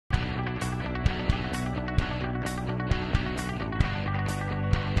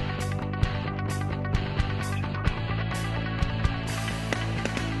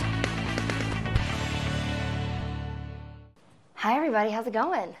Hi, everybody. How's it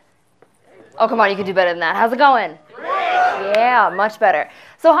going? Oh, come on. You can do better than that. How's it going? Yeah, much better.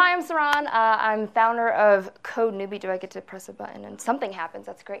 So hi, I'm Saron. I'm founder of Code Newbie. Do I get to press a button and something happens?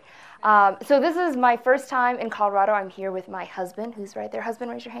 That's great. So this is my first time in Colorado. I'm here with my husband, who's right there.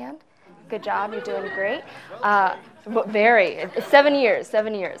 Husband, raise your hand. Good job. You're doing great. Very. 7 years.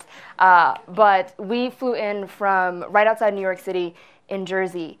 But we flew in from right outside New York City in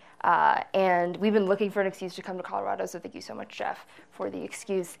Jersey. And we've been looking for an excuse to come to Colorado, so thank you so much, Jeff, for the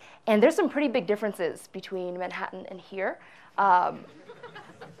excuse. And there's some pretty big differences between Manhattan and here.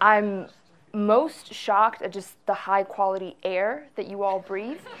 I'm most shocked at just the high-quality air that you all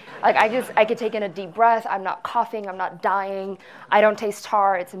breathe. Like, I could take in a deep breath. I'm not coughing. I'm not dying. I don't taste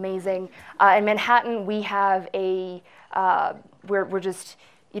tar. It's amazing. In Manhattan, we have we're just,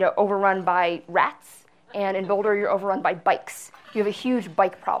 overrun by rats. And in Boulder, you're overrun by bikes. You have a huge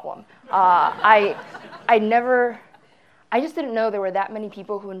bike problem. I just didn't know there were that many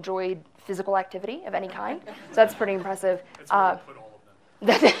people who enjoyed physical activity of any kind. So that's pretty impressive. That's where we put all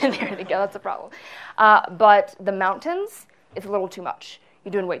of them. There you go, that's a problem. But the mountains, it's a little too much.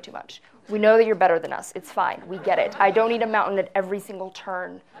 You're doing way too much. We know that you're better than us. It's fine. We get it. I don't need a mountain at every single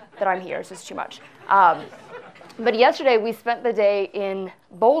turn that I'm here. It's just too much. But yesterday, we spent the day in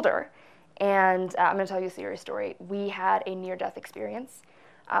Boulder. And I'm going to tell you a serious story. We had a near-death experience.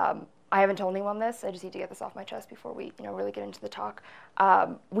 I haven't told anyone this. I just need to get this off my chest before we really get into the talk.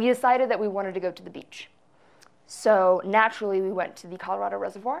 We decided that we wanted to go to the beach. So naturally, we went to the Colorado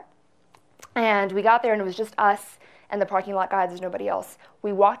Reservoir. And we got there, and it was just us and the parking lot guys. There's nobody else.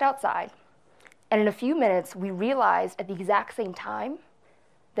 We walked outside. And in a few minutes, we realized at the exact same time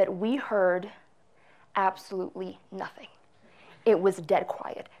that we heard absolutely nothing. It was dead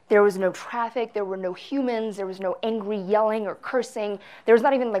quiet. There was no traffic. There were no humans. There was no angry yelling or cursing. There was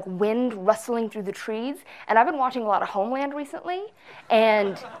not even wind rustling through the trees. And I've been watching a lot of Homeland recently.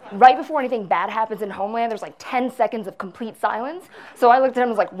 And right before anything bad happens in Homeland, there's 10 seconds of complete silence. So I looked at him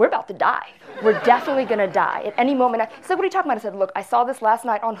and was like, we're about to die. We're definitely going to die at any moment. He said, what are you talking about? I said, look, I saw this last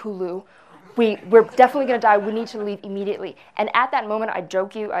night on Hulu. We're definitely going to die. We need to leave immediately. And at that moment, I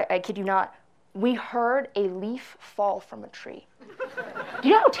joke you, I kid you not, we heard a leaf fall from a tree. Do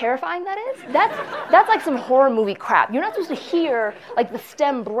you know how terrifying that is? That's like some horror movie crap. You're not supposed to hear the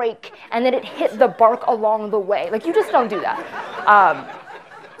stem break and then it hit the bark along the way. You just don't do that.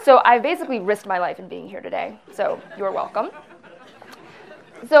 So I basically risked my life in being here today. So you're welcome.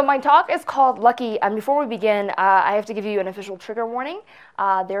 So my talk is called Lucky. Before we begin, I have to give you an official trigger warning.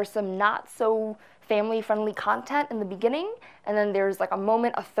 There's some not so family-friendly content in the beginning, and then there's a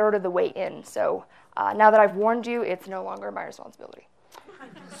moment a third of the way in. So now that I've warned you, it's no longer my responsibility.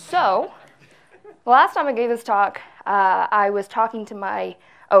 So the last time I gave this talk, I was talking to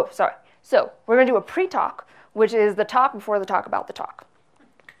So we're going to do a pre-talk, which is the talk before the talk about the talk.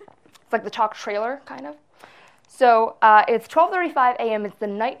 It's like the talk trailer, kind of. So it's 12:35 a.m. It's the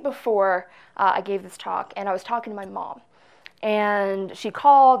night before I gave this talk, and I was talking to my mom. And she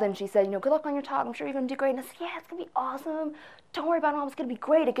called and she said, good luck on your talk. I'm sure you're going to do great. And I said, yeah, it's going to be awesome. Don't worry about it, Mom. It's going to be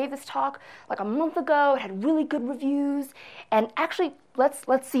great. I gave this talk a month ago. It had really good reviews. And actually, let's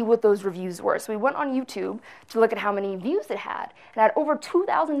see what those reviews were. So we went on YouTube to look at how many views it had. It had over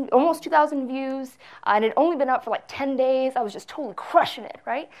 2,000, almost 2,000 views. And it had only been up for 10 days. I was just totally crushing it,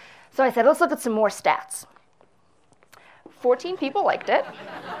 right? So I said, let's look at some more stats. 14 people liked it.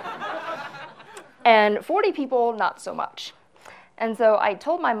 And 40 people, not so much. And so I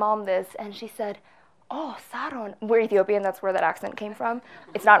told my mom this, and she said, oh, Saron, we're Ethiopian, that's where that accent came from.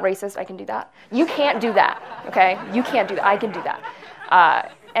 It's not racist, I can do that. You can't do that, okay? You can't do that, I can do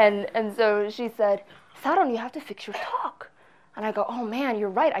that. And so she said, Saron, you have to fix your talk. And I go, oh man, you're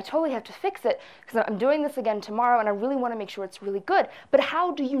right, I totally have to fix it, because I'm doing this again tomorrow, and I really want to make sure it's really good. But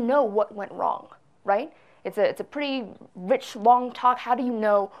how do you know what went wrong, right? It's a pretty rich, long talk. How do you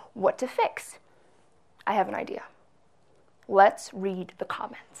know what to fix? I have an idea. Let's read the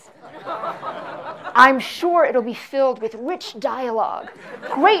comments. I'm sure it'll be filled with rich dialogue,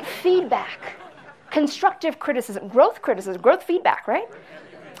 great feedback, constructive criticism, growth feedback, right?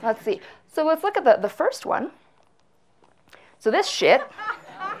 Let's see. So let's look at the first one. So this shit,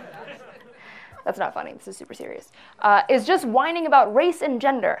 that's not funny, this is super serious, is just whining about race and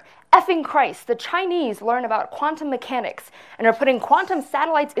gender. Effing Christ, the Chinese learn about quantum mechanics and are putting quantum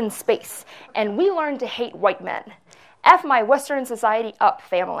satellites in space, and we learn to hate white men. F my Western society up,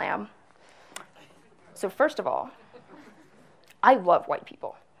 fam-lam. So first of all, I love white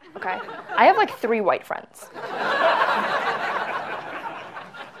people, okay? I have 3 white friends.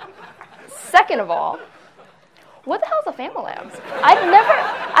 Second of all, what the hell is a fam-lams? I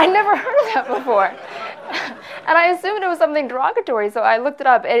never heard of that before. And I assumed it was something derogatory, so I looked it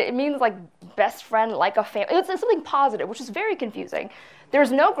up. It means like best friend, like a family. It's something positive, which is very confusing.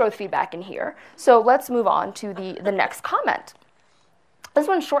 There's no growth feedback in here. So let's move on to the next comment. This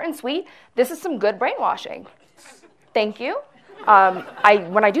one's short and sweet. This is some good brainwashing. Thank you.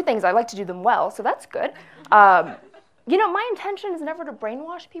 When I do things, I like to do them well, so that's good. My intention is never to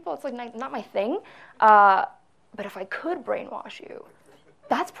brainwash people. It's like not my thing. But if I could brainwash you,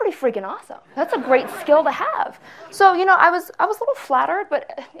 that's pretty freaking awesome. That's a great skill to have. So, I was a little flattered,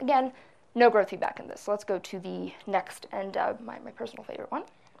 but again, no growth feedback in this. So let's go to the next and my personal favorite one.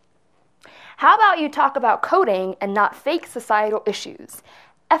 How about you talk about coding and not fake societal issues?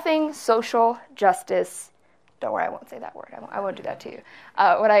 Effing social justice. Don't worry, I won't say that word. I won't do that to you.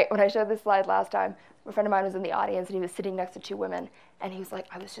 When I showed this slide last time, a friend of mine was in the audience, and he was sitting next to two women, and he was like,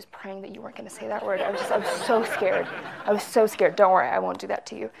 I was just praying that you weren't going to say that word. I was so scared. I was so scared. Don't worry, I won't do that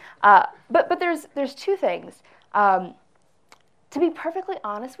to you. But there's two things. To be perfectly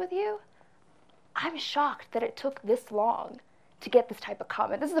honest with you, I'm shocked that it took this long to get this type of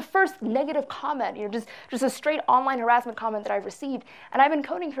comment. This is the first negative comment, just a straight online harassment comment that I've received, and I've been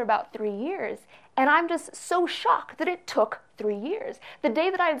coding for about 3 years, and I'm just so shocked that it took 3 years. The day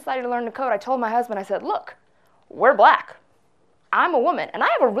that I decided to learn to code, I told my husband, I said, look, we're black. I'm a woman, and I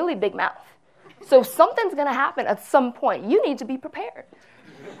have a really big mouth. So something's going to happen at some point. You need to be prepared.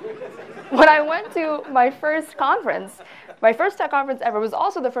 When I went to my first conference, my first tech conference ever, was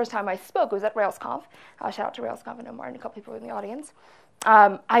also the first time I spoke. It was at RailsConf. Shout out to RailsConf and Omar and a couple people in the audience.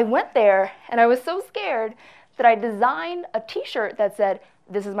 I went there, and I was so scared that I designed a T-shirt that said,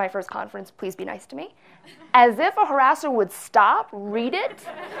 "This is my first conference, please be nice to me." As if a harasser would stop, read it,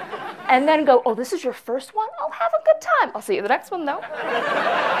 and then go, "Oh, this is your first one? I'll have a good time. I'll see you at the next one, though."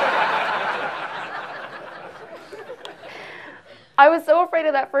 I was so afraid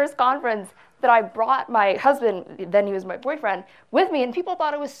of that first conference that I brought my husband, then he was my boyfriend, with me, and people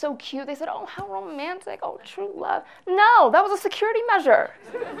thought it was so cute. They said, "Oh, how romantic. Oh, true love." No, that was a security measure.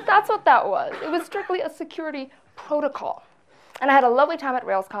 That's what that was. It was strictly a security protocol. And I had a lovely time at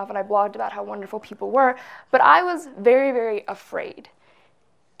RailsConf, and I blogged about how wonderful people were, but I was very, very afraid.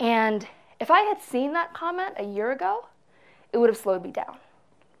 And if I had seen that comment a year ago, it would have slowed me down.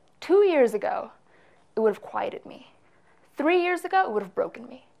 2 years ago, it would have quieted me. 3 years ago, it would have broken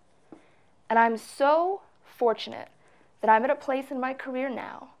me. And I'm so fortunate that I'm at a place in my career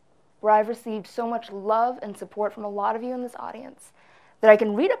now where I've received so much love and support from a lot of you in this audience that I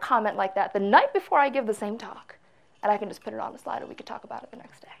can read a comment like that the night before I give the same talk, and I can just put it on a slide and we could talk about it the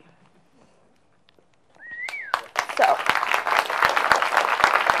next day. So,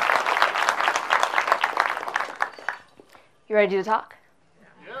 you ready to talk?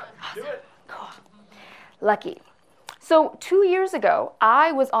 Yeah, awesome. do it. Cool. Lucky. So 2 years ago,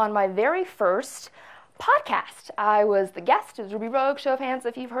 I was on my very first podcast. I was the guest. It was Ruby Rogue. Show of hands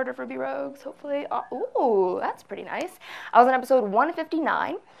if you've heard of Ruby Rogues, hopefully. Ooh, that's pretty nice. I was on episode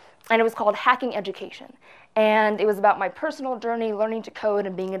 159, and it was called Hacking Education. And it was about my personal journey, learning to code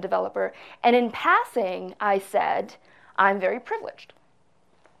and being a developer. And in passing, I said, I'm very privileged.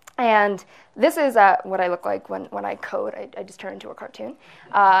 And this is what I look like when I code. I just turn into a cartoon.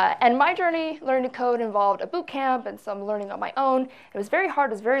 And my journey learning to code involved a boot camp and some learning on my own. It was very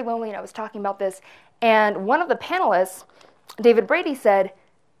hard. It was very lonely, and I was talking about this. And one of the panelists, David Brady, said,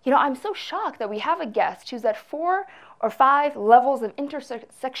 I'm so shocked that we have a guest who's at 4 or 5 levels of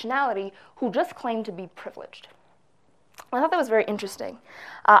intersectionality who just claim to be privileged. I thought that was very interesting.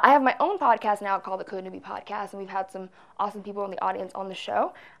 I have my own podcast now called the Code Newbie Podcast, and we've had some awesome people in the audience on the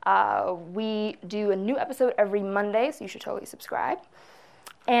show. We do a new episode every Monday, so you should totally subscribe.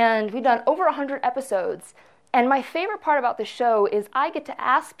 And we've done over 100 episodes. And my favorite part about the show is I get to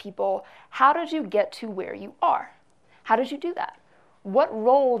ask people, how did you get to where you are? How did you do that? What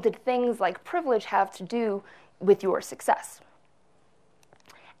role did things like privilege have to do with your success?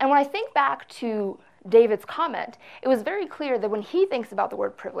 And when I think back to David's comment, it was very clear that when he thinks about the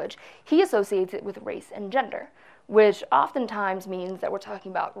word privilege, he associates it with race and gender, which oftentimes means that we're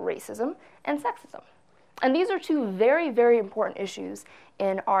talking about racism and sexism. And these are two very, very important issues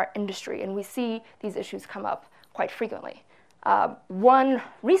in our industry, and we see these issues come up quite frequently. One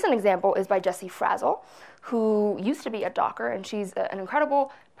recent example is by Jessie Frazzle, who used to be a Docker, and she's an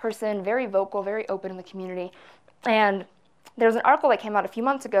incredible person, very vocal, very open in the community. And there's an article that came out a few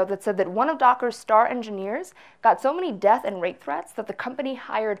months ago that said that one of Docker's star engineers got so many death and rape threats that the company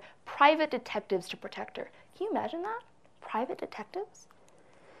hired private detectives to protect her. Can you imagine that? Private detectives?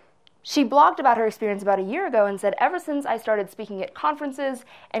 She blogged about her experience about a year ago and said, ever since I started speaking at conferences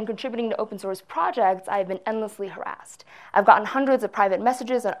and contributing to open source projects, I have been endlessly harassed. I've gotten hundreds of private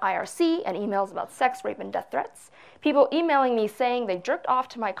messages on IRC and emails about sex, rape, and death threats. People emailing me saying they jerked off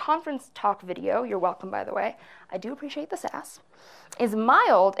to my conference talk video, you're welcome by the way, I do appreciate the sass, is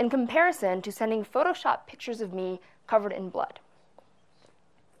mild in comparison to sending Photoshop pictures of me covered in blood.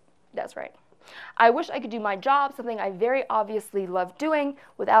 That's right. I wish I could do my job, something I very obviously love doing,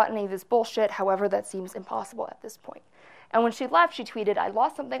 without any of this bullshit. However, that seems impossible at this point. And when she left, she tweeted, I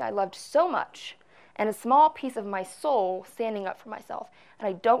lost something I loved so much, and a small piece of my soul standing up for myself, and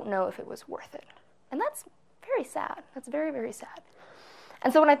I don't know if it was worth it. And that's very sad. That's very, very sad.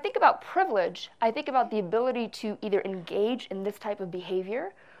 And so when I think about privilege, I think about the ability to either engage in this type of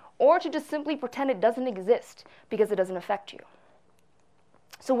behavior or to just simply pretend it doesn't exist because it doesn't affect you.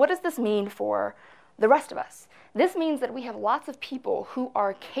 So what does this mean for the rest of us? This means that we have lots of people who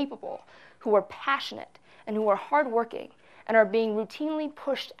are capable, who are passionate, and who are hardworking, and are being routinely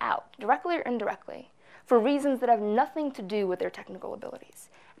pushed out, directly or indirectly, for reasons that have nothing to do with their technical abilities.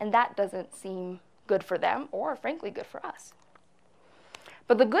 And that doesn't seem good for them, or frankly, good for us.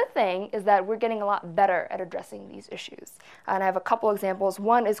 But the good thing is that we're getting a lot better at addressing these issues. And I have a couple examples.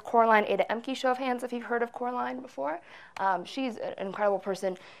 One is Coraline Ada Emke, show of hands if you've heard of Coraline before. She's an incredible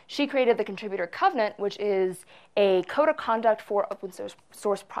person. She created the Contributor Covenant, which is a code of conduct for open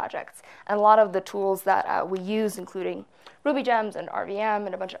source projects. And a lot of the tools that we use, including RubyGems and RVM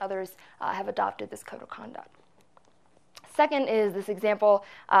and a bunch of others, have adopted this code of conduct. Second is this example,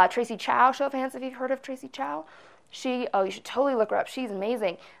 Tracy Chow, show of hands if you've heard of Tracy Chow. You should totally look her up. She's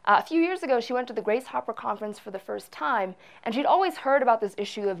amazing. A few years ago, she went to the Grace Hopper conference for the first time, and she'd always heard about this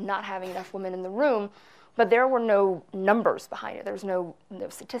issue of not having enough women in the room, but there were no numbers behind it. There was no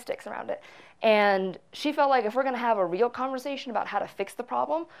statistics around it. And she felt like if we're going to have a real conversation about how to fix the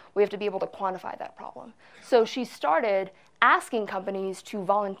problem, we have to be able to quantify that problem. So she started asking companies to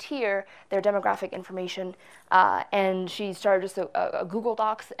volunteer their demographic information, and she started just a Google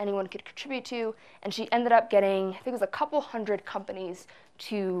Docs anyone could contribute to, and she ended up getting, I think it was a couple hundred companies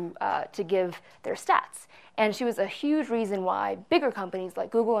to give their stats. And she was a huge reason why bigger companies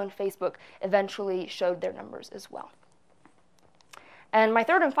like Google and Facebook eventually showed their numbers as well. And my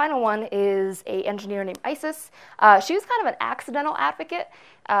third and final one is an engineer named Isis. She was kind of an accidental advocate.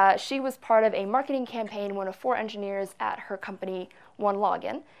 She was part of a marketing campaign. One of 4 engineers at her company won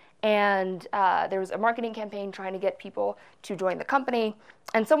login. And there was a marketing campaign trying to get people to join the company.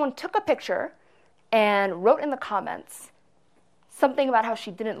 And someone took a picture and wrote in the comments something about how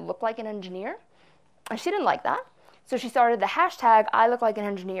she didn't look like an engineer. And she didn't like that. So she started the hashtag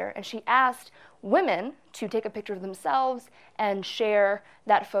 #ILookLikeAnEngineer, and she asked women to take a picture of themselves and share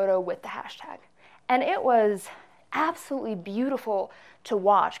that photo with the hashtag. And it was absolutely beautiful to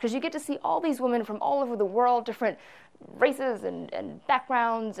watch, because you get to see all these women from all over the world, different races and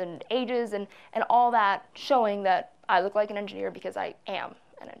backgrounds and ages and all that, showing that I look like an engineer because I am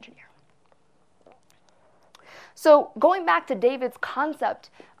an engineer. So going back to David's concept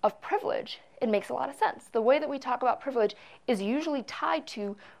of privilege, it makes a lot of sense. The way that we talk about privilege is usually tied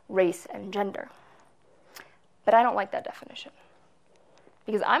to race and gender. But I don't like that definition,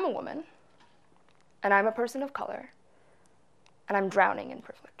 because I'm a woman, and I'm a person of color, and I'm drowning in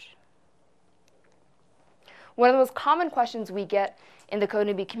privilege. One of the most common questions we get in the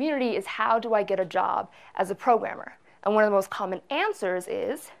CodeNewbie community is, how do I get a job as a programmer? And one of the most common answers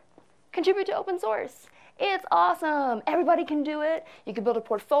is, contribute to open source. It's awesome. Everybody can do it. You can build a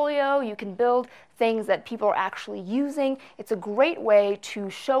portfolio. You can build things that people are actually using. It's a great way to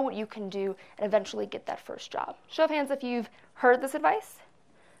show what you can do and eventually get that first job. Show of hands if you've heard this advice.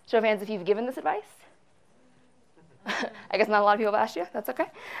 Show of hands if you've given this advice. I guess not a lot of people have asked you. That's okay.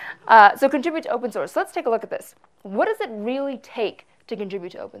 So contribute to open source. So let's take a look at this. What does it really take to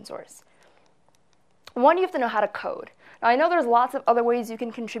contribute to open source? One, you have to know how to code. Now, I know there's lots of other ways you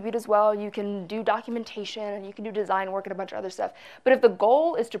can contribute as well. You can do documentation, and you can do design work and a bunch of other stuff. But if the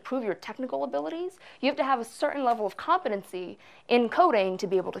goal is to prove your technical abilities, you have to have a certain level of competency in coding to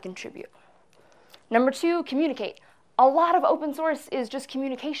be able to contribute. Number 2, communicate. A lot of open source is just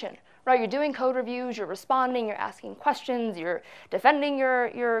communication, right? You're doing code reviews, you're responding, you're asking questions, you're defending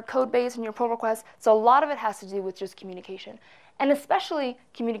your code base and your pull requests. So a lot of it has to do with just communication, and especially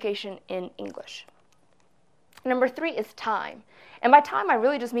communication in English. Number 3 is time. And by time, I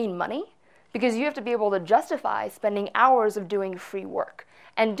really just mean money, because you have to be able to justify spending hours of doing free work.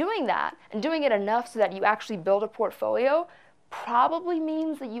 And doing that, and doing it enough so that you actually build a portfolio, probably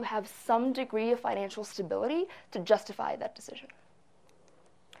means that you have some degree of financial stability to justify that decision.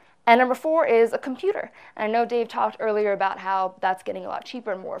 And number 4 is a computer. And I know Dave talked earlier about how that's getting a lot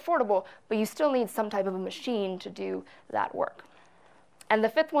cheaper and more affordable, but you still need some type of a machine to do that work. And the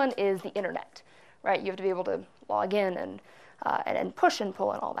 5th one is the internet, right? You have to be able to log in and push and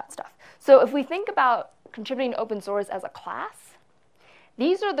pull and all that stuff. So if we think about contributing to open source as a class,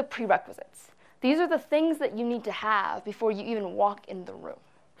 these are the prerequisites. These are the things that you need to have before you even walk in the room.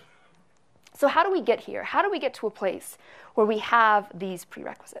 So how do we get here? How do we get to a place where we have these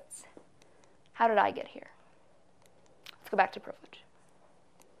prerequisites? How did I get here? Let's go back to privilege.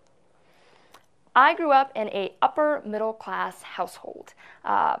 I grew up in an upper middle class household.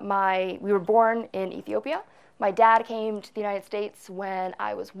 We were born in Ethiopia. My dad came to the United States when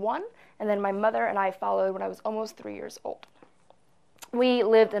I was 1, and then my mother and I followed when I was almost 3 years old. We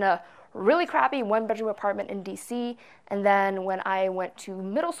lived in a really crappy 1-bedroom apartment in DC, and then when I went to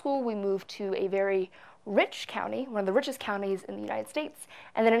middle school, we moved to a very rich county, one of the richest counties in the United States,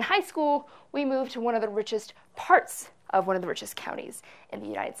 and then in high school, we moved to one of the richest parts of one of the richest counties in the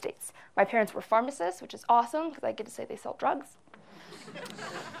United States. My parents were pharmacists, which is awesome because I get to say they sell drugs.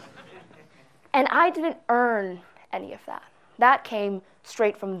 And I didn't earn any of that. That came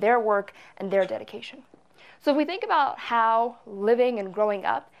straight from their work and their dedication. So if we think about how living and growing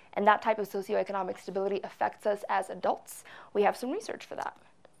up and that type of socioeconomic stability affects us as adults, we have some research for that.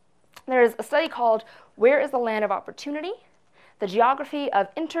 There's a study called Where is the Land of Opportunity? The Geography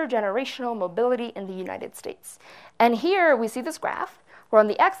of Intergenerational Mobility in the United States. And here we see this graph, where on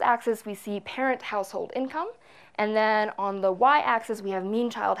the x-axis we see parent household income, and then on the y-axis we have mean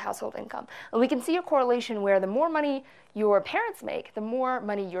child household income. And we can see a correlation where the more money your parents make, the more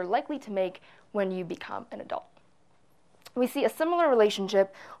money you're likely to make when you become an adult. We see a similar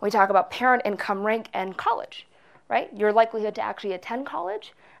relationship when we talk about parent income rank and college, right? Your likelihood to actually attend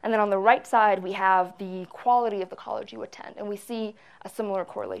college. And then on the right side, we have the quality of the college you attend. And we see a similar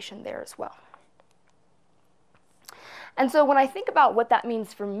correlation there as well. And so when I think about what that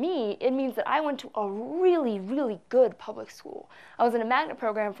means for me, it means that I went to a really, really good public school. I was in a magnet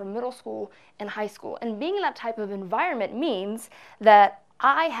program for middle school and high school. And being in that type of environment means that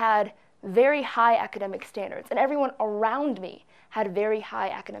I had very high academic standards, and everyone around me had very high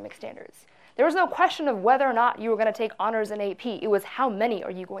academic standards. There was no question of whether or not you were going to take honors in AP. It was how many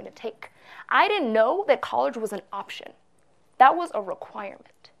are you going to take. I didn't know that college was an option. That was a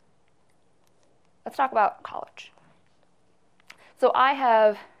requirement. Let's talk about college. So I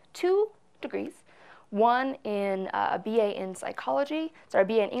have 2 degrees, one in a BA in psychology, a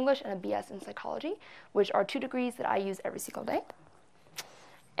BA in English and a BS in psychology, which are 2 degrees that I use every single day.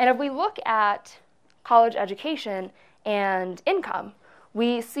 And if we look at college education and income,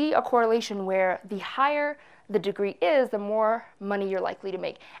 we see a correlation where the higher the degree is, the more money you're likely to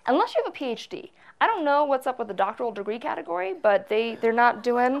make. Unless you have a PhD. I don't know what's up with the doctoral degree category, but they're not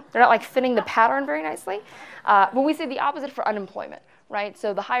like fitting the pattern very nicely. But we see the opposite for unemployment, right?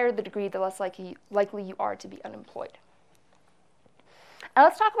 So the higher the degree, the less likely you are to be unemployed. Now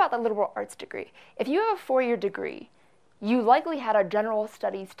let's talk about the liberal arts degree. If you have a 4-year degree, you likely had a general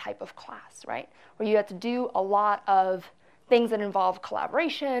studies type of class, right? Where you had to do a lot of things that involve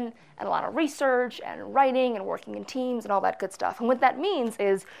collaboration and a lot of research and writing and working in teams and all that good stuff. And what that means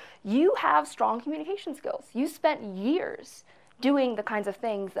is you have strong communication skills. You spent years doing the kinds of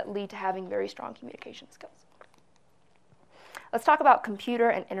things that lead to having very strong communication skills. Let's talk about computer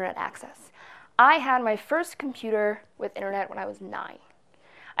and internet access. I had my first computer with internet when I was 9.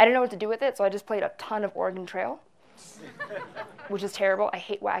 I didn't know what to do with it, so I just played a ton of Oregon Trail, which is terrible. I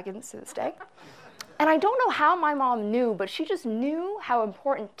hate wagons to this day. And I don't know how my mom knew, but she just knew how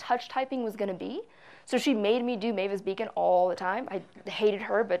important touch typing was going to be. So she made me do Mavis Beacon all the time. I hated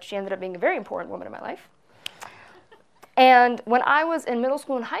her, but she ended up being a very important woman in my life. And when I was in middle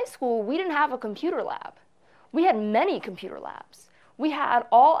school and high school, we didn't have a computer lab. We had many computer labs. We had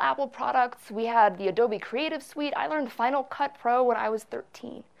all Apple products. We had the Adobe Creative Suite. I learned Final Cut Pro when I was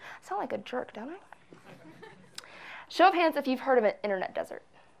 13. I sound like a jerk, don't I? Show of hands if you've heard of an internet desert.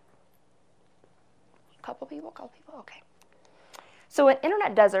 Couple people, okay. So an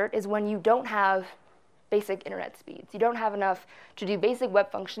internet desert is when you don't have basic internet speeds. You don't have enough to do basic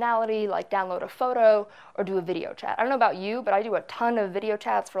web functionality like download a photo or do a video chat. I don't know about you, but I do a ton of video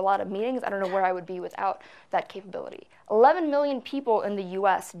chats for a lot of meetings. I don't know where I would be without that capability. 11 million people in the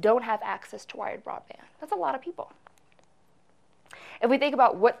US don't have access to wired broadband. That's a lot of people. If we think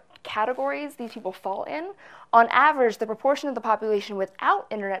about what categories these people fall in, on average, the proportion of the population without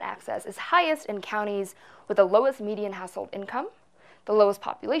internet access is highest in counties with the lowest median household income, the lowest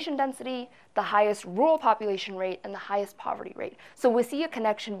population density, the highest rural population rate, and the highest poverty rate. So we see a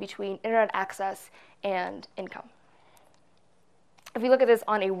connection between internet access and income. If we look at this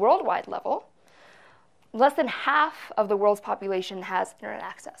on a worldwide level, less than half of the world's population has internet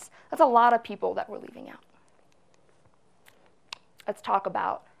access. That's a lot of people that we're leaving out. Let's talk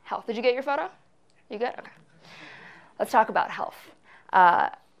about health. Did you get your photo? You good? Okay. Let's talk about health.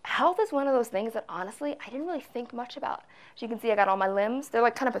 Health is one of those things that, honestly, I didn't really think much about. As you can see, I got all my limbs. They're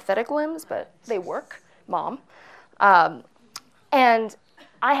like kind of pathetic limbs, but they work. Mom. And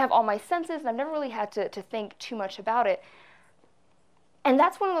I have all my senses, and I've never really had to think too much about it. And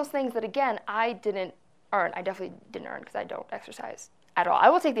that's one of those things that, again, I didn't earn. I definitely didn't earn because I don't exercise at all. I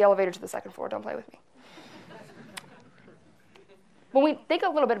will take the elevator to the second floor. Don't play with me. When we think a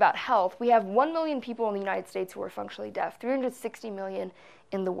little bit about health, we have 1 million people in the United States who are functionally deaf, 360 million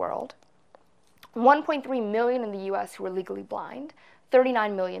in the world, 1.3 million in the US who are legally blind,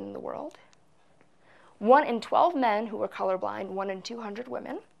 39 million in the world, 1 in 12 men who are colorblind, 1 in 200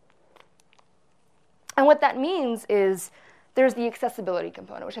 women. And what that means is there's the accessibility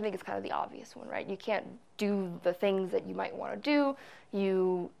component, which I think is kind of the obvious one, right? You can't do the things that you might want to do.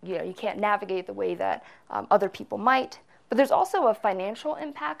 You can't navigate the way that other people might. But there's also a financial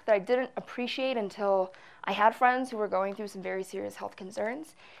impact that I didn't appreciate until I had friends who were going through some very serious health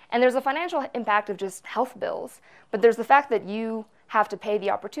concerns. And there's a financial impact of just health bills, but there's the fact that you have to pay the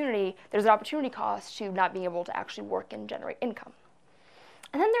opportunity. There's an opportunity cost to not being able to actually work and generate income.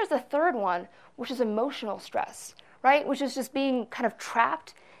 And then there's the third one, which is emotional stress, right? Which is just being kind of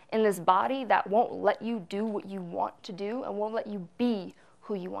trapped in this body that won't let you do what you want to do and won't let you be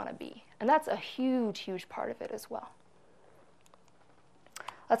who you want to be. And that's a huge, huge part of it as well.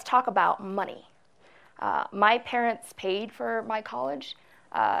 Let's talk about money. My parents paid for my college.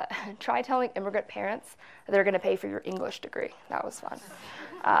 Try telling immigrant parents that they're going to pay for your English degree. That was fun.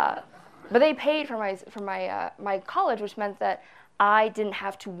 But they paid for my college, which meant that I didn't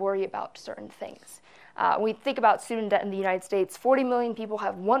have to worry about certain things. When we think about student debt in the United States, 40 million people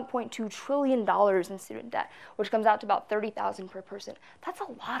have $1.2 trillion in student debt, which comes out to about $30,000 per person. That's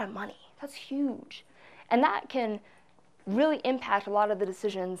a lot of money. That's huge. And that can really impact a lot of the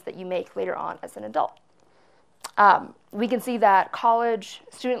decisions that you make later on as an adult. We can see that college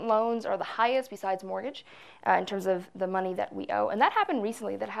student loans are the highest besides mortgage in terms of the money that we owe. And that happened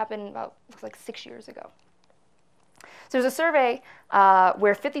recently. That happened about, looks like 6 years ago. So there's a survey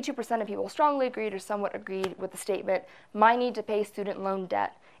where 52% of people strongly agreed or somewhat agreed with the statement, my need to pay student loan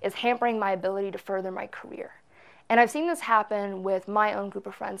debt is hampering my ability to further my career. And I've seen this happen with my own group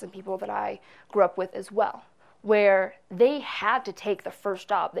of friends and people that I grew up with as well, where they had to take the first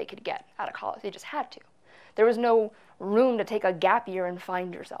job they could get out of college. They just had to. There was no room to take a gap year and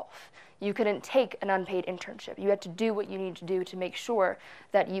find yourself. You couldn't take an unpaid internship. You had to do what you needed to do to make sure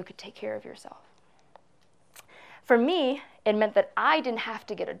that you could take care of yourself. For me, it meant that I didn't have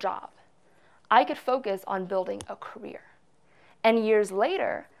to get a job. I could focus on building a career. And years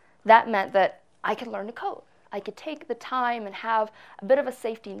later, that meant that I could learn to code. I could take the time and have a bit of a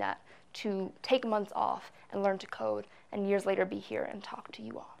safety net to take months off and learn to code, and years later be here and talk to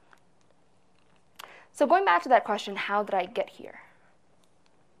you all. So going back to that question, how did I get here?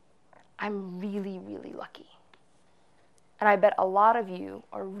 I'm really, really lucky. And I bet a lot of you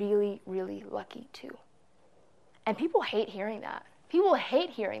are really, really lucky too. And people hate hearing that. People hate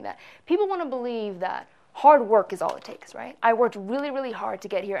hearing that. People want to believe that hard work is all it takes, right? I worked really, really hard to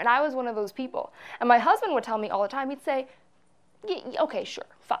get here, and I was one of those people. And my husband would tell me all the time, he'd say, okay, sure,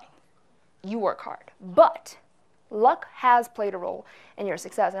 fine. You work hard, but luck has played a role in your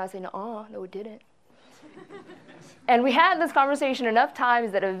success. And I say, no, it didn't. And we had this conversation enough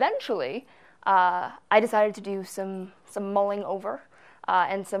times that eventually I decided to do some mulling over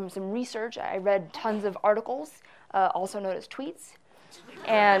and some research. I read tons of articles, also known as tweets.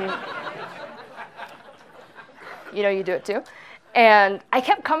 And you do it too. And I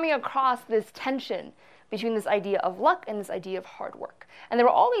kept coming across this tension between this idea of luck and this idea of hard work. And there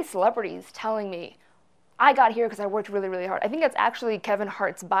were all these celebrities telling me, I got here because I worked really, really hard. I think that's actually Kevin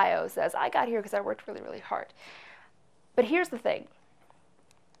Hart's bio says, I got here because I worked really, really hard. But here's the thing.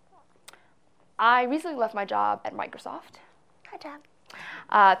 I recently left my job at Microsoft. Hi,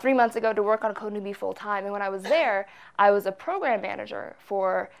 Dad. 3 months ago to work on CodeNewbie full time. And when I was there, I was a program manager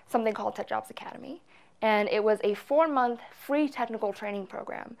for something called Tech Jobs Academy. And it was a 4-month free technical training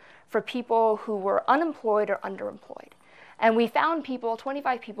program for people who were unemployed or underemployed. And we found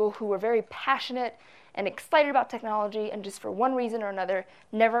 25 people who were very passionate and excited about technology and just for one reason or another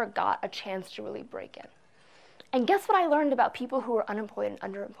never got a chance to really break in. And guess what I learned about people who are unemployed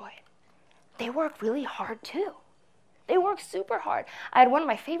and underemployed? They work really hard too. They work super hard. I had one of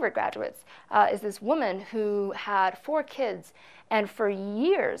my favorite graduates is this woman who had 4 kids, and for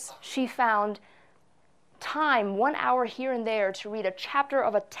years she found time, 1 hour here and there, to read a chapter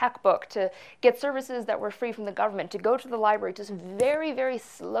of a tech book, to get services that were free from the government, to go to the library, to very, very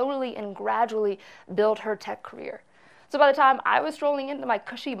slowly and gradually build her tech career. So by the time I was strolling into my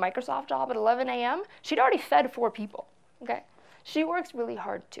cushy Microsoft job at 11 a.m., she'd already fed 4 people, okay? She works really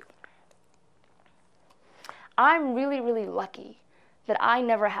hard too. I'm really, really lucky that I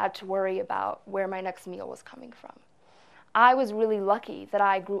never had to worry about where my next meal was coming from. I was really lucky that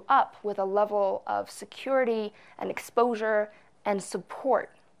I grew up with a level of security and exposure and support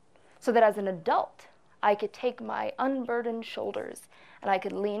so that as an adult, I could take my unburdened shoulders and I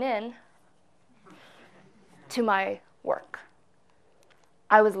could lean in to my work.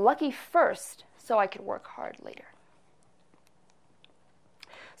 I was lucky first so I could work hard later.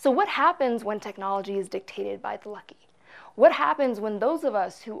 So what happens when technology is dictated by the lucky? What happens when those of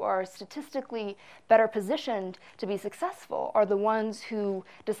us who are statistically better positioned to be successful are the ones who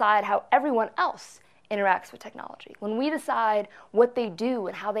decide how everyone else interacts with technology? When we decide what they do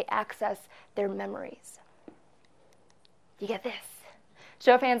and how they access their memories? You get this.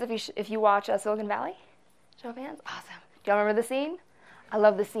 Show of hands if you watch Silicon Valley. Show of hands. Awesome. Do y'all remember the scene? I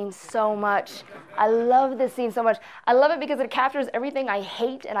love this scene so much. I love this scene so much. I love it because it captures everything I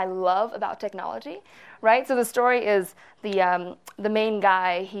hate and I love about technology, right? So the story is the main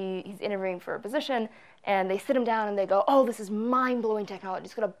guy, he's interviewing for a position, and they sit him down and they go, oh, this is mind-blowing technology.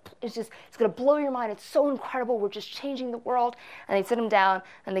 It's gonna blow your mind. It's so incredible. We're just changing the world. And they sit him down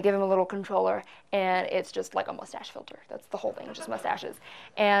and they give him a little controller, and it's just like a mustache filter. That's the whole thing, just mustaches.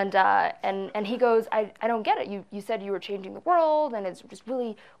 And he goes, I don't get it. You said you were changing the world, and it's just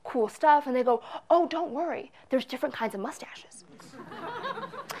really cool stuff. And they go, oh, don't worry. There's different kinds of mustaches.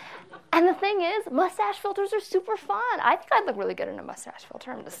 And the thing is, mustache filters are super fun. I think I'd look really good in a mustache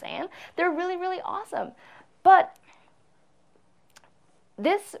filter, I'm just saying. They're really, really awesome. But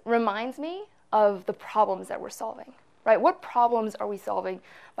this reminds me of the problems that we're solving, right? What problems are we solving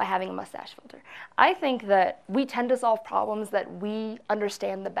by having a mustache filter? I think that we tend to solve problems that we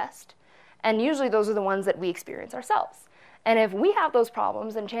understand the best. And usually those are the ones that we experience ourselves. And if we have those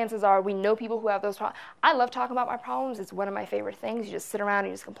problems, then chances are we know people who have those problems. I love talking about my problems. It's one of my favorite things. You just sit around and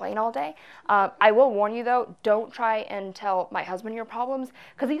you just complain all day. I will warn you, though, don't try and tell my husband your problems,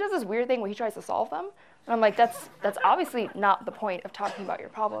 because he does this weird thing where he tries to solve them. And I'm like, that's obviously not the point of talking about your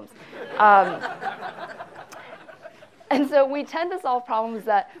problems. And so we tend to solve problems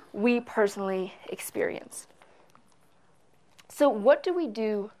that we personally experience. So what do we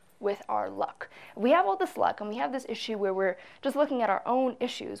do with our luck? We have all this luck and we have this issue where we're just looking at our own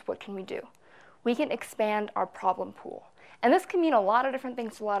issues. What can we do? We can expand our problem pool. And this can mean a lot of different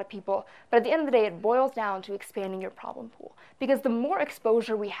things to a lot of people, but at the end of the day, it boils down to expanding your problem pool. Because the more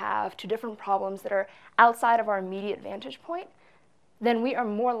exposure we have to different problems that are outside of our immediate vantage point, then we are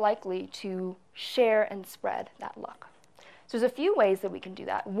more likely to share and spread that luck. So there's a few ways that we can do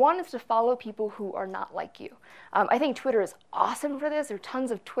that. One is to follow people who are not like you. I think Twitter is awesome for this. There are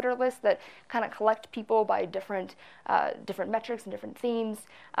tons of Twitter lists that kind of collect people by different metrics and different themes.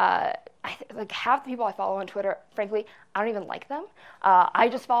 Like half the people I follow on Twitter, frankly, I don't even like them. I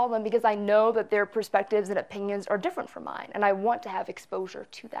just follow them because I know that their perspectives and opinions are different from mine, and I want to have exposure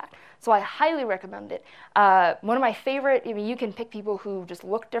to that. So I highly recommend it. One of my favorite, you can pick people who just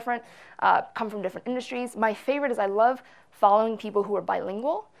look different, come from different industries. My favorite is I love following people who are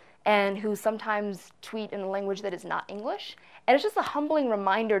bilingual and who sometimes tweet in a language that is not English. And it's just a humbling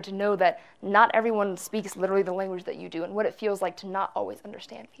reminder to know that not everyone speaks literally the language that you do and what it feels like to not always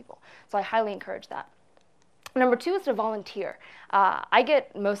understand people. So I highly encourage that. Number 2 is to volunteer. I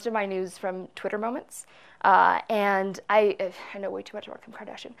get most of my news from Twitter moments, and I know way too much about Kim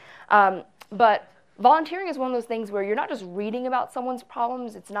Kardashian, but volunteering is one of those things where you're not just reading about someone's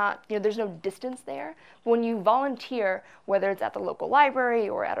problems. It's not, there's no distance there. But when you volunteer, whether it's at the local library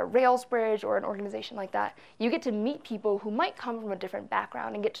or at a Rails bridge or an organization like that, you get to meet people who might come from a different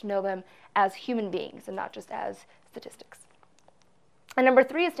background and get to know them as human beings and not just as statistics. And number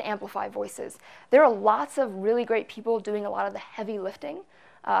 3 is to amplify voices. There are lots of really great people doing a lot of the heavy lifting.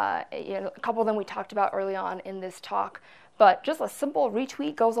 A couple of them we talked about early on in this talk. But just a simple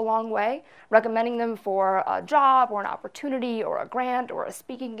retweet goes a long way. Recommending them for a job or an opportunity or a grant or a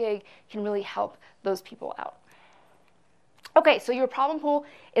speaking gig can really help those people out. Okay, so your problem pool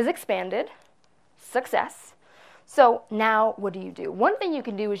is expanded. Success. So now what do? One thing you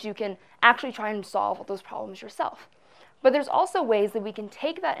can do is you can actually try and solve those problems yourself. But there's also ways that we can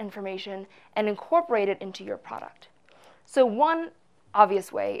take that information and incorporate it into your product. So one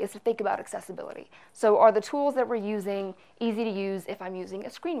obvious way is to think about accessibility. So are the tools that we're using easy to use if I'm using a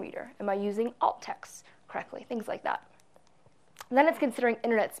screen reader? Am I using alt text correctly? Things like that. And then it's considering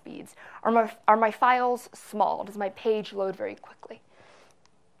internet speeds. Are my files small? Does my page load very quickly?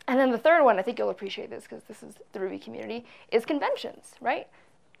 And then the third one, I think you'll appreciate this because this is the Ruby community, is conventions, right?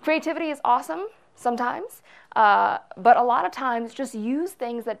 Creativity is awesome sometimes, but a lot of times just use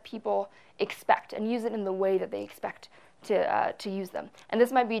things that people expect and use it in the way that they expect to use them. And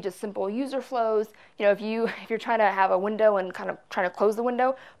this might be just simple user flows. You know, if you're trying to have a window and kind of trying to close the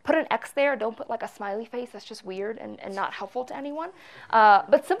window, put an X there. Don't put like a smiley face. That's just weird and not helpful to anyone.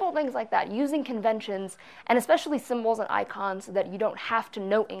 But simple things like that, using conventions and especially symbols and icons so that you don't have to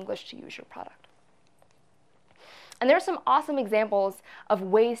know English to use your product. And there are some awesome examples of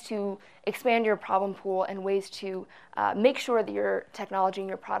ways to expand your problem pool and ways to make sure that your technology and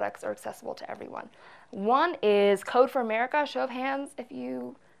your products are accessible to everyone. One is Code for America. Show of hands if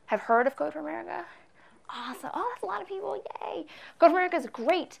you have heard of Code for America. Awesome. Oh, that's a lot of people. Yay. Code for America is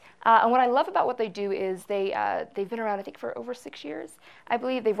great. And what I love about what they do is they've been around, I think, for over 6 years. I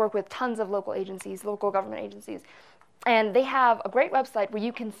believe they've worked with tons of local agencies, local government agencies. And they have a great website where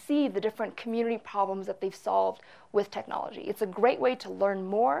you can see the different community problems that they've solved with technology. It's a great way to learn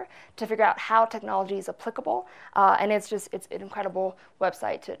more, to figure out how technology is applicable. And it's an incredible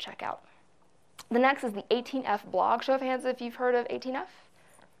website to check out. The next is the 18F blog. Show of hands if you've heard of 18F.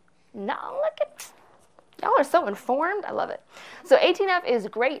 No, look at, y'all are so informed. I love it. So 18F is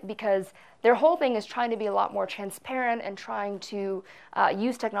great because their whole thing is trying to be a lot more transparent and trying to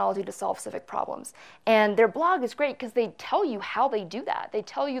use technology to solve civic problems. And their blog is great because they tell you how they do that. They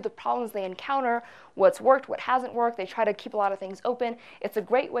tell you the problems they encounter, what's worked, what hasn't worked. They try to keep a lot of things open. It's a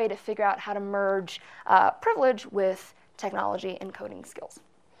great way to figure out how to merge privilege with technology and coding skills.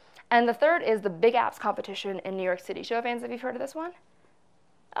 And the third is the Big Apps competition in New York City. Show of hands if you've heard of this one.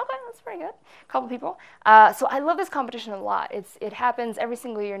 Okay, that's pretty good. A couple people. So I love this competition a lot. It happens every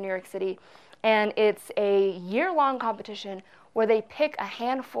single year in New York City, and it's a year-long competition where they pick a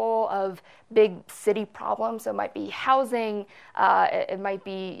handful of big city problems. So it might be housing, it might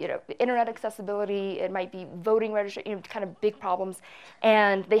be internet accessibility, it might be voting registration, kind of big problems,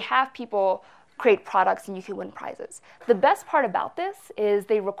 and they have people create products and you can win prizes. The best part about this is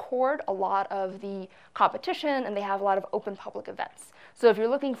they record a lot of the competition and they have a lot of open public events. So if you're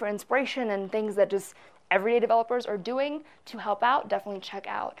looking for inspiration and things that just everyday developers are doing to help out, definitely check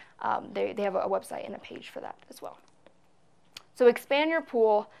out. They have a website and a page for that as well. So expand your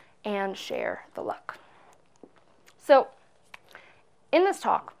pool and share the luck. So in this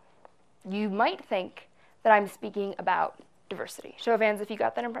talk, you might think that I'm speaking about diversity. Show of hands if you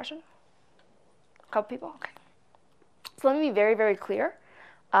got that impression. Couple people? Okay. So let me be very, very clear.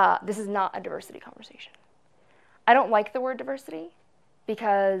 This is not a diversity conversation. I don't like the word diversity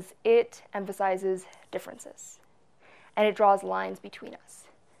because it emphasizes differences and it draws lines between us.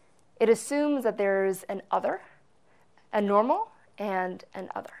 It assumes that there's an other, a normal, and an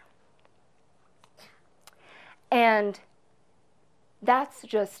other. And that's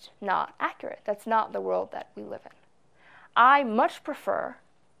just not accurate. That's not the world that we live in. I much prefer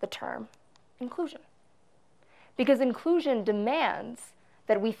the term inclusion, because inclusion demands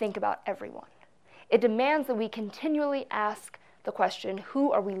that we think about everyone. It demands that we continually ask the question,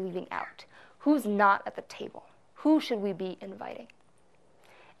 who are we leaving out? Who's not at the table? Who should we be inviting?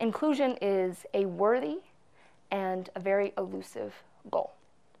 Inclusion is a worthy and a very elusive goal.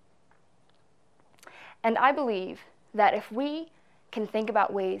 And I believe that if we can think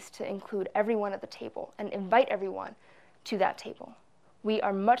about ways to include everyone at the table and invite everyone to that table, we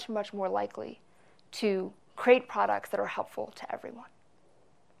are much, much more likely to create products that are helpful to everyone.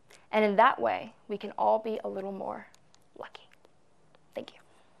 And in that way, we can all be a little more lucky. Thank you.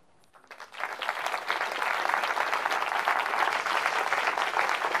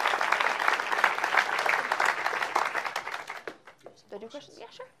 Do I do questions? Yeah,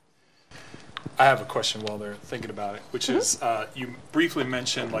 sure. I have a question while they're thinking about it, which is you briefly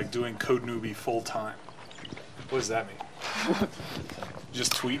mentioned like doing Code Newbie full time. What does that mean?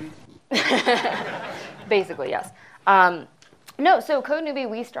 Just tweeting? Basically, yes. No, so Code Newbie,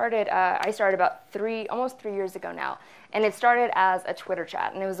 I started about almost 3 years ago now. And it started as a Twitter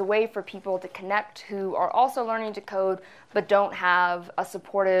chat. And it was a way for people to connect who are also learning to code, but don't have a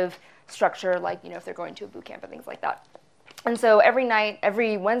supportive structure like, if they're going to a boot camp and things like that. And so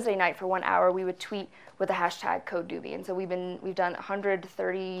every Wednesday night for 1 hour, we would tweet with the hashtag CodeNewbie. And so we've done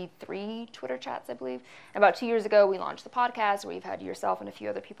 133 Twitter chats, I believe. And about 2 years ago, we launched the podcast where we've had yourself and a few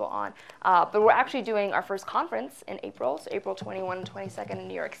other people on. But we're actually doing our first conference in April, so April 21 and 22nd in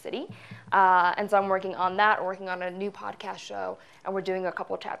New York City. And so I'm working on that. We're working on a new podcast show, and we're doing a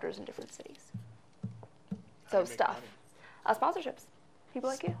couple of chapters in different cities. So stuff. Sponsorships. People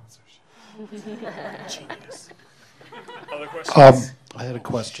like you. Genius. Other questions? I had a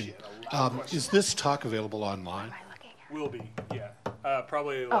question. Is this talk available online? Will be, yeah.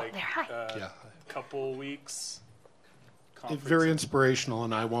 Probably there, hi. Yeah. couple weeks. Very inspirational,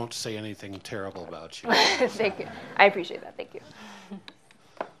 and I won't say anything terrible about you. Thank you. I appreciate that. Thank you.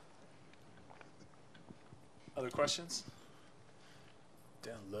 Other questions?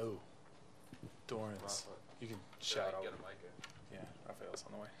 Down low. Dorans. You can shout out. Yeah, Raphael's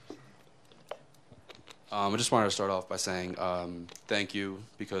on the way. I just wanted to start off by saying thank you,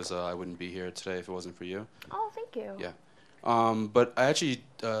 because I wouldn't be here today if it wasn't for you. Oh, thank you. Yeah. But I actually,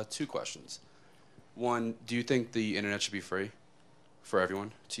 two questions. One, do you think the internet should be free for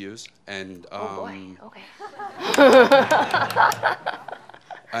everyone to use? And Oh boy. Okay.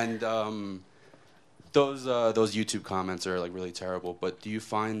 and those YouTube comments are like really terrible. But do you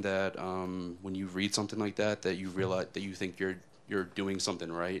find that when you read something like that, that you realize that you think you're doing something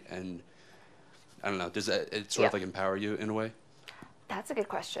right? And I don't know, does it sort of like empower you in a way? That's a good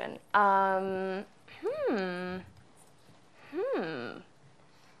question.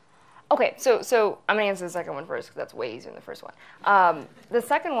 Okay, so I'm gonna answer the second one first because that's way easier than the first one. The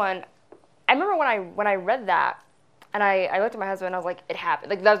second one, I remember when I read that, and I looked at my husband and I was like, it happened.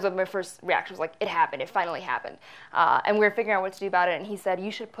 Like that was my first reaction, was like, it happened. It finally happened. And we were figuring out what to do about it, and he said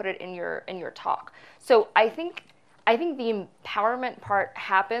you should put it in your talk. So I think the empowerment part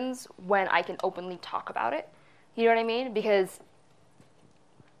happens when I can openly talk about it. You know what I mean? Because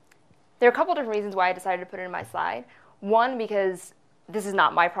there are a couple different reasons why I decided to put it in my slide. One, because this is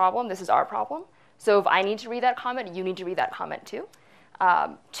not my problem, this is our problem. So if I need to read that comment, you need to read that comment too.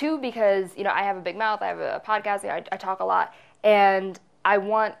 Two, because I have a big mouth, I have a podcast, I talk a lot, and I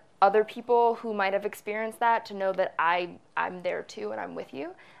want other people who might have experienced that to know that I'm there too and I'm with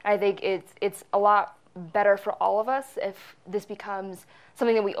you. And I think it's a lot better for all of us if this becomes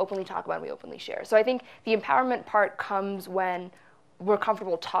something that we openly talk about and we openly share. So I think the empowerment part comes when we're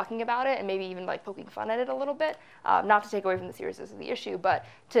comfortable talking about it and maybe even like poking fun at it a little bit, not to take away from the seriousness of the issue, but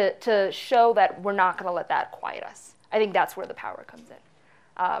to show that we're not going to let that quiet us. I think that's where the power comes in.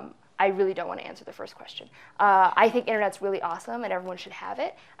 I really don't want to answer the first question. I think internet's really awesome and everyone should have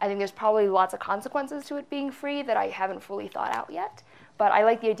it. I think there's probably lots of consequences to it being free that I haven't fully thought out yet, but I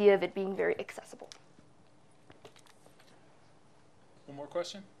like the idea of it being very accessible. One more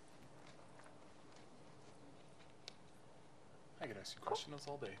question? I could ask you questions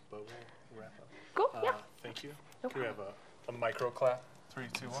all day, but we'll wrap up. Cool, yeah. Thank you. No Can we have a micro clap? 3,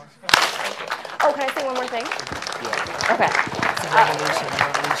 2, 1. Oh, can I say one more thing? Yeah. Okay. Revolution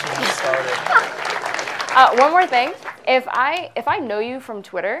started. One more thing. If I know you from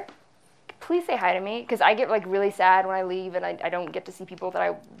Twitter, please say hi to me, because I get like really sad when I leave and I don't get to see people that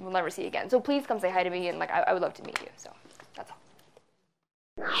I will never see again. So please come say hi to me, and like I would love to meet you. So that's all.